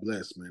 they all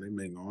blessed, man. They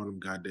making all them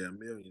goddamn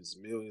millions,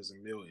 millions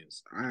and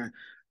millions.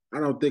 I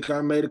don't think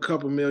I made a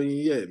couple million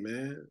yet,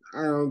 man.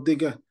 I don't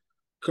think I.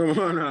 Come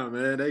on now,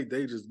 man.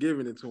 They just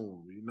giving it to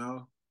them, you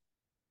know.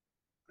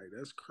 Like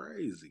that's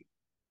crazy.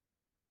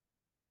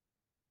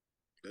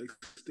 They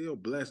still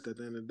blessed at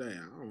the end of the day.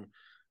 I don't.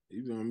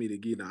 You want me to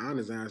give the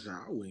honest answer?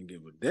 I wouldn't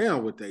give a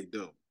damn what they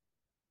do.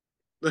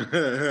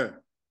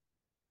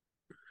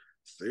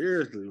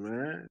 Seriously,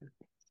 man.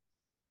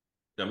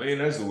 I mean,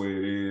 that's the way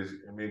it is.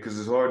 I mean, because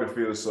it's hard to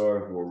feel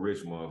sorry for a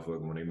rich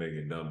motherfucker when they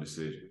making dumb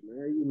decisions.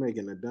 Man, you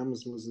making the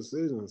dumbest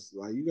decisions.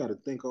 Like you got to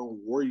think on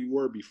where you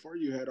were before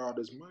you had all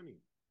this money.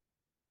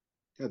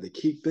 You had to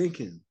keep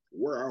thinking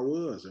where I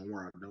was and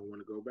where I don't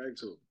want to go back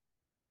to.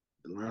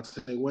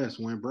 Delonte West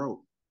went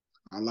broke.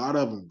 A lot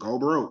of them go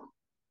broke.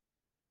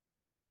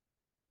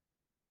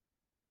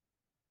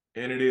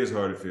 And it is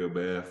hard to feel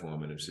bad for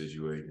them in them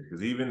situations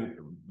because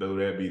even though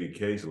that be the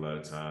case, a lot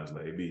of times,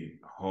 like it'd be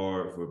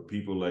hard for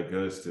people like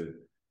us to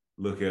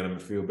look at them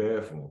and feel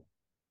bad for them.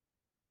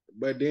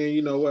 But then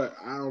you know what?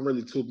 I don't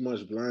really too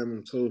much blame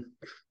them too.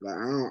 Like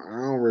I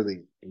don't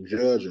really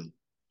judge them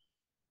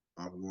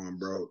off going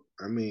broke.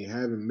 I mean,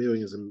 having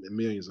millions and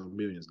millions on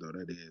millions though,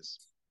 that is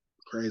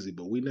crazy.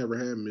 But we never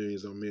had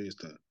millions on millions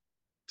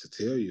to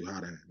tell you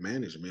how to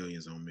manage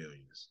millions on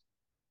millions.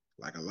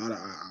 Like a lot of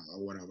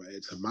whatever,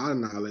 to my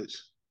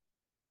knowledge,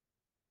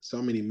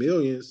 so many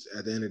millions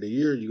at the end of the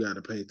year, you got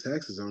to pay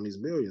taxes on these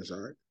millions,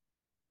 right?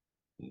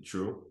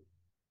 True.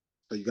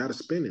 So you got to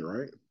spend it,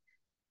 right?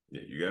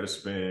 Yeah, you got to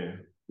spend.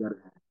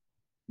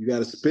 You got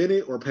to spend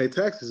it or pay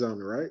taxes on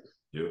it, right?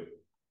 Yep.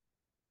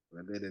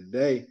 At the end of the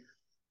day,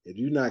 if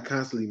you're not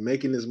constantly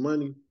making this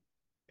money,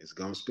 it's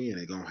gonna spend.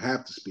 They're gonna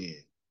have to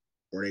spend,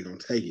 or they're gonna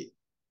take it.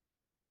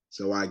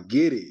 So I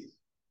get it.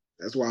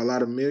 That's why a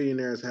lot of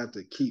millionaires have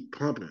to keep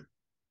pumping.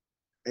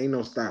 Ain't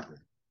no stopping.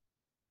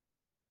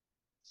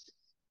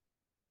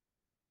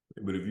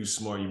 But if you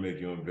smart, you make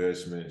your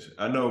investments.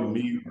 I know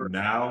me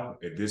now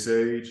at this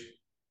age,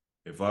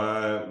 if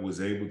I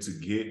was able to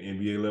get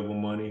NBA level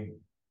money,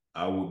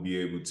 I would be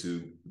able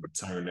to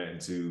turn that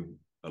into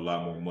a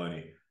lot more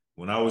money.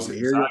 When I was You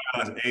hear you?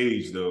 Zion's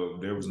age, though,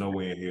 there was no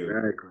way in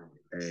hell.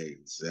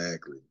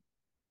 Exactly.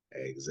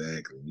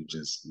 Exactly. You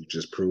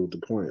just proved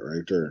the point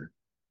right there.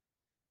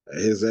 At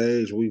his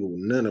age, we were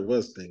none of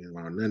us thinking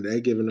about none.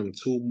 They giving them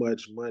too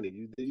much money.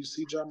 Did you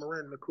see John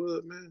Morant in the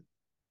club, man?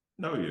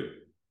 No, yeah.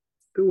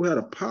 Dude had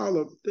a pile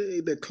of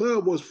the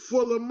club was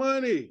full of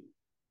money.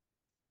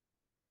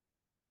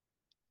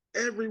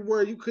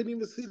 Everywhere. You couldn't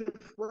even see the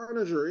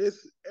furniture.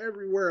 It's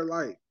everywhere.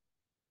 Like,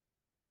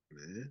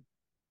 man,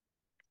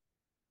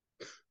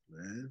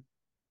 man.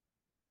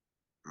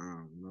 I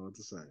don't know what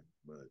to say.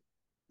 But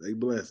they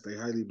blessed. They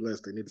highly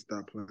blessed. They need to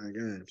stop playing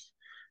games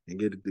and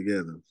get it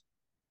together.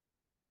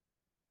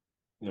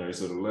 All right,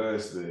 so the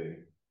last thing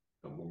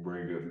I'm gonna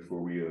bring up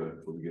before we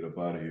get up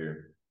out of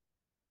here.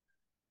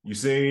 You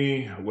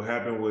seen what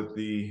happened with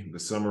the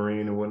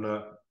submarine and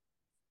whatnot?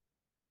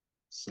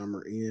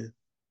 Summer in.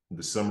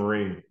 The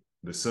submarine,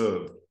 the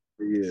sub.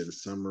 Yeah, the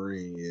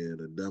submarine. Yeah,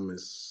 the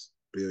dumbest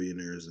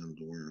billionaires in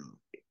the world.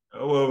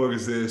 Oh, motherfucker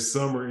said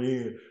summer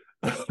in.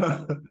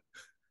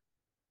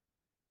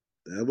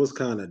 That was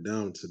kind of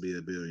dumb to be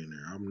a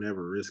billionaire. I'm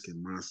never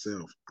risking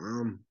myself.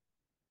 I'm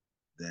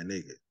that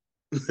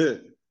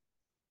nigga.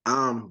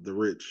 I'm the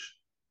rich.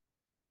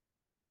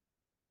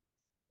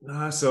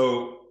 Nah,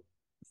 so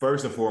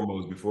first and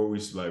foremost, before we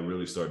like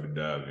really start to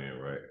dive in,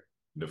 right?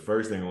 The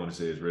first thing I want to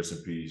say is rest in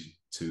peace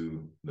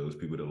to those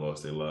people that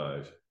lost their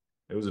lives.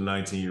 There was a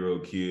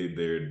 19-year-old kid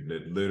there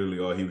that literally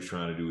all he was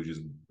trying to do was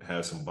just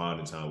have some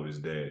bonding time with his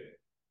dad.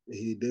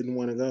 He didn't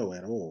want to go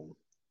at all.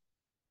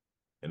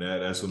 And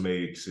that's what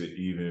makes it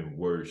even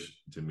worse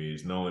to me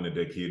is knowing that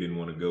that kid didn't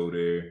want to go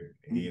there.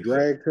 You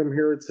dragged him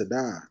here to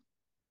die.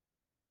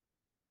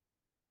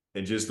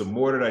 And just the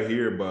more that I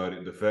hear about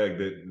it, the fact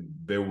that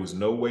there was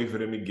no way for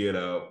them to get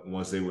out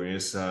once they were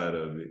inside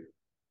of it,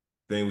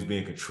 thing was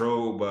being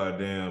controlled by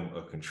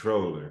a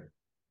controller.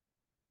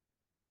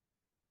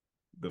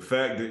 The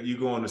fact that you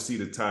going to see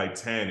the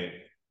Titanic,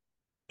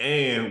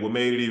 and what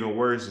made it even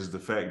worse is the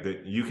fact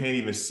that you can't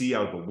even see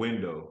out the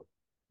window.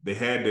 They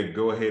had to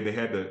go ahead, they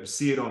had to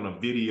see it on a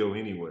video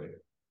anyway.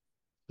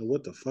 So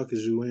what the fuck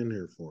is you in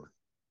here for?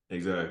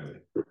 Exactly.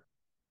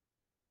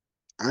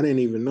 I didn't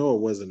even know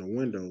it wasn't a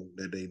window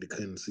that they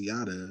couldn't see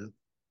out of.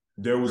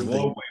 There was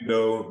one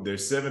window.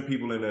 There's 7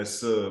 people in that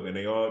sub, and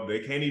they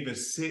can't even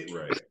sit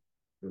right.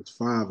 There's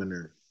 5 in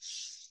there.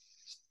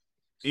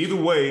 Either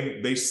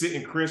way, they sit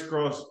in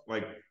crisscross,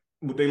 like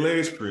with their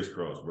legs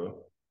crisscross,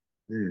 bro.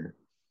 Yeah.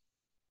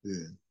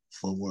 Yeah.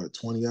 For what,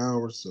 20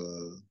 hours?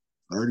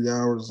 30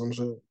 hours or some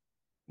shit?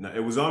 Now,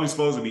 it was only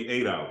supposed to be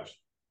 8 hours.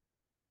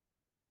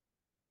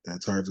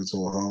 That turns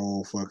into a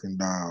whole fucking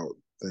dial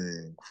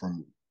thing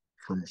from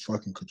a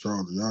fucking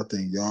controller. Y'all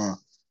think y'all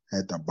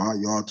had to buy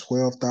y'all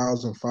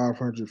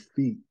 12,500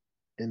 feet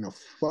in the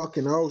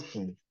fucking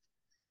ocean,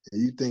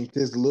 and you think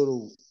this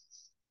little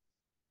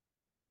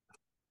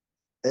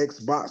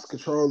Xbox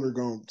controller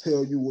gonna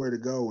tell you where to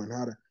go and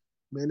how to?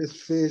 Man, it's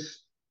fish,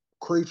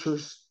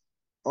 creatures,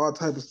 all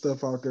type of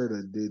stuff out there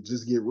that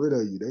just get rid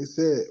of you. They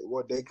said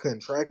what they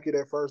couldn't track it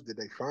at first. Did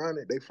they find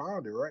it? They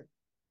found it, right?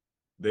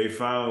 They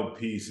found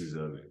pieces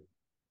of it.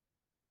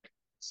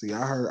 See,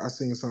 I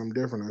seen something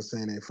different. I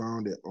seen they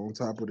found it on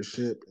top of the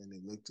ship and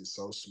it looked it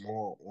so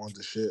small on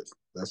the ship.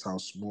 That's how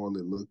small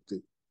it looked.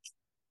 It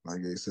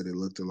like they said, it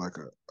looked like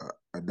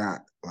a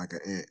dot, like an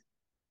ant.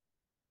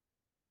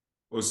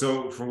 Well,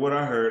 so from what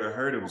I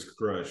heard it was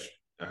crushed.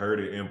 I heard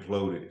it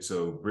imploded.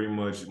 So pretty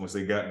much once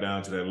they got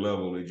down to that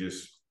level, it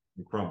just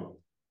crumbled.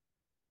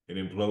 It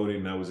imploded,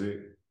 and that was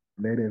it.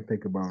 They didn't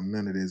think about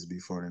none of this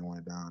before they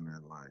went down there.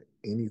 Like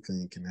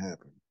anything can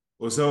happen.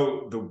 Well,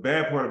 so the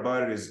bad part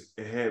about it is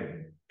it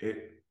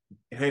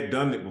had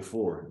done it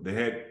before. They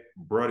had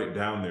brought it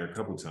down there a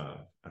couple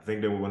times. I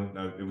think there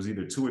were it was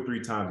either 2 or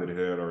 3 times that it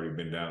had already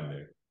been down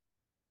there.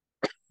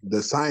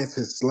 the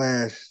scientists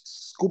slash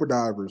scuba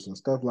divers and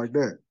stuff like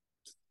that.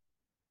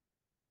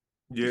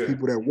 Yeah. The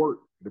people that work.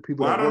 The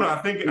people Well, that I don't know. work.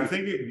 I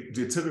think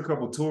it took a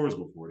couple tours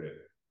before that.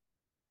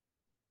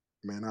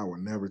 Man, I would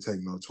never take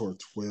no tour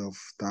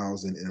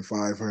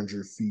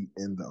 12,500 feet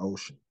in the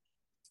ocean.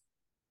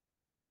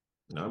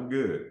 I'm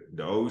good.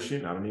 The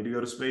ocean, I don't need to go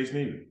to space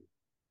neither.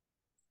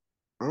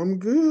 I'm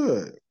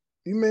good.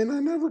 You may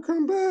not never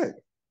come back.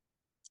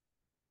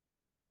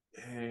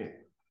 Hey,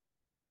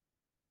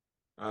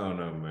 I don't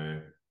know,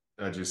 man.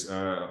 I just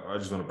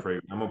want to pray.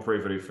 I'm gonna pray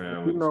for their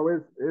families. You know,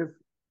 it's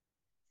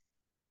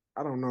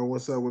I don't know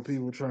what's up with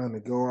people trying to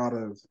go out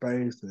of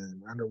space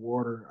and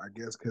underwater. I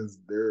guess because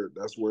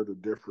that's where the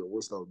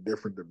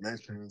different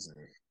dimensions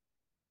and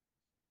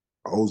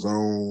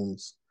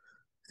ozones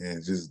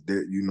and just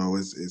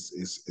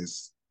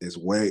it's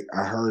way.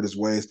 I heard it's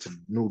ways to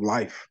new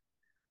life.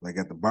 Like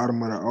at the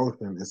bottom of the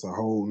ocean, it's a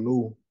whole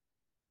new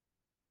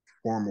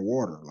form of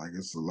water. Like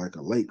it's like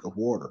a lake of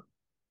water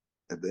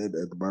at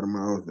the bottom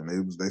of the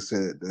ocean. They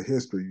said the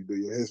history. You do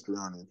your history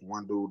on it. It's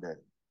one dude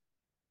that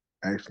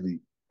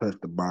actually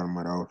touched the bottom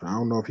of the ocean. I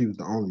don't know if he was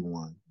the only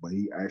one, but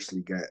he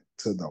actually got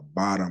to the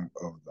bottom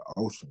of the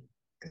ocean.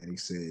 And he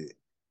said,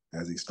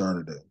 as he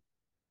started to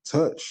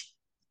touch,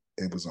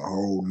 it was a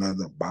whole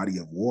nother body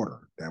of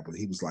water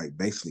he was like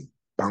basically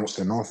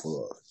bouncing off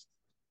of.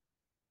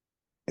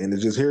 And to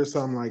just hear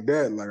something like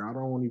that, like I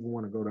don't even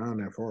want to go down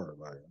that far.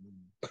 Like,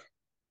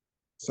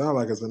 sound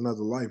like it's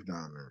another life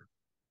down there.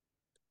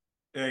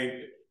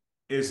 Hey,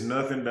 it's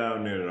nothing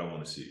down there that I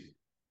want to see.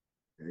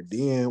 And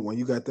then when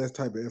you got that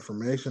type of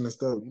information and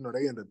stuff, you know,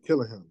 they end up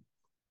killing him.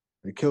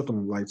 They killed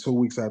him like 2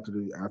 weeks after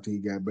he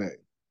got back.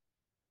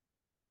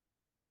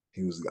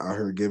 He was out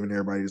here giving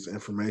everybody this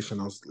information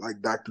on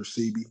like Dr.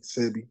 Sebi,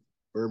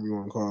 whatever you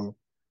want to call him,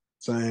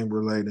 same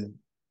related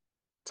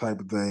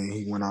type of thing.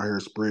 He went out here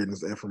spreading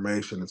this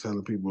information and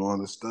telling people all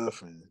this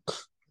stuff, and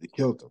they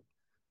killed him.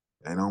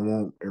 They don't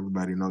want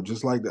everybody to know.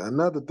 Just like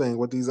another thing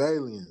with these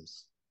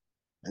aliens,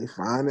 they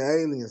find the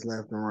aliens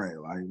left and right.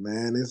 Like,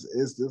 man,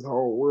 it's this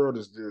whole world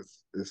is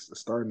just it's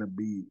starting to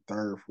be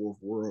third,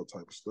 fourth world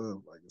type of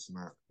stuff. Like it's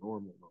not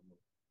normal no more.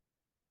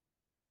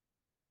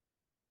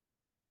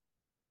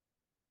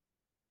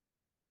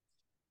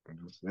 I'm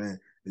just saying.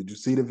 Did you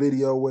see the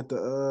video with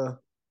the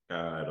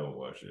I don't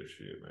watch that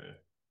shit, man.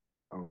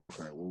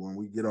 Okay, well when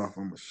we get off,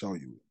 I'm gonna show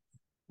you.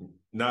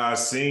 No, I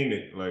seen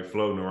it like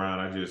floating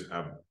around. You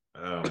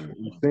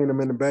seen them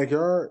in the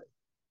backyard?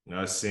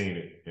 I seen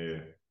it,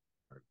 yeah.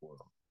 Like,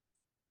 well,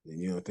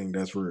 you don't think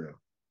that's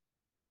real?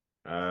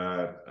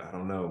 I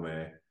don't know,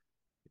 man.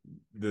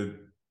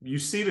 You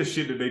see the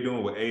shit that they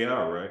doing with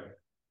AI, right?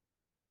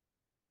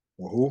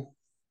 Well, who?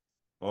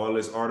 All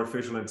this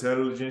artificial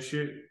intelligence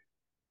shit.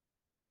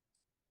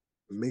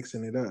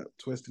 Mixing it up,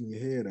 twisting your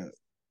head up.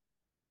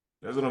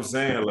 That's what I'm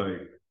saying.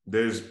 Like,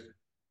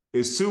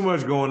 it's too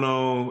much going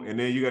on, and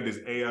then you got this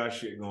AI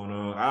shit going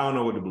on. I don't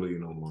know what to believe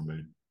no more,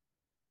 man.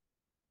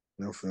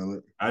 I feel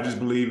it. I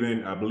believe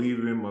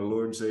in my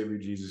Lord and Savior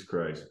Jesus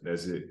Christ.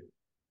 That's it.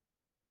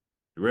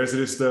 The rest of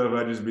this stuff,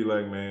 I just be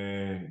like,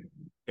 man,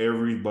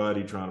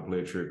 everybody trying to play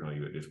a trick on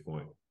you at this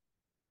point.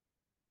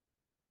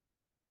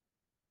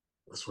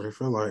 That's what it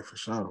feel like for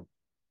sure.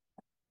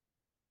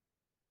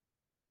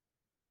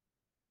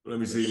 Let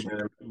me see,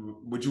 man.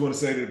 What you want to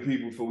say to the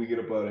people before we get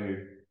up out of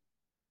here?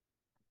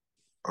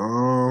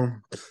 I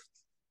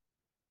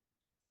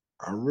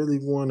really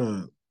want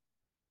to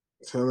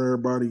tell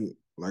everybody,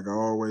 like I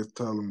always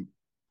tell them,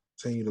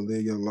 continue to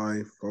live your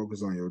life,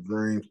 focus on your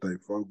dreams, stay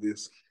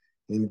focused.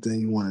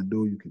 Anything you want to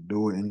do, you can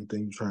do it.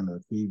 Anything you're trying to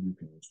achieve, you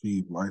can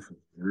achieve. Life is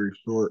very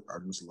short. I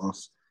just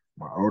lost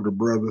my older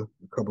brother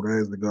a couple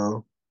days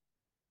ago.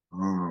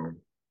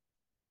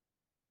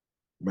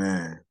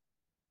 Man,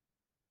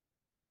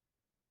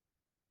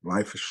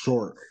 life is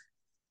short.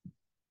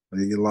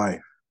 Live your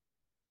life.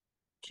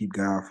 Keep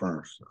God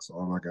first. That's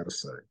all I got to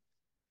say.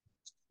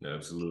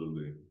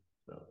 Absolutely.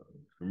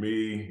 For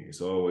me,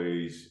 it's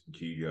always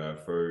keep God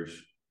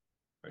first.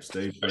 I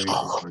stay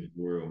faithful in this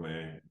world,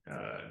 man.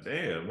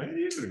 Damn, man,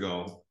 you should have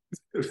gone.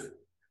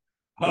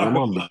 Like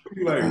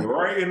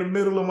right in the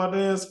middle of my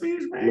damn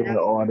speech, man. Yeah,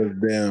 all this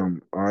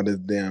damn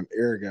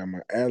air got my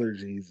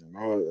allergies and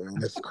all.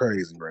 It's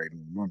crazy right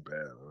now. My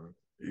bad, man.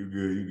 You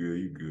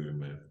good,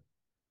 man.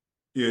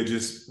 Yeah,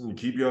 just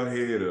keep your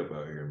head up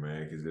out here,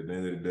 man. Because at the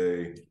end of the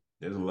day,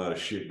 there's a lot of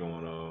shit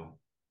going on.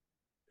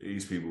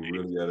 These people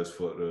really got us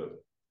fucked up.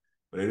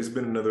 But hey, this has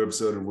been another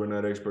episode of We're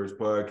Not Experts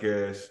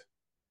podcast.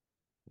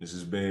 This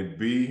has been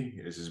B.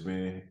 This has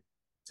been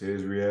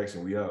Ted's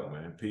Reaction. We out,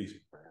 man. Peace.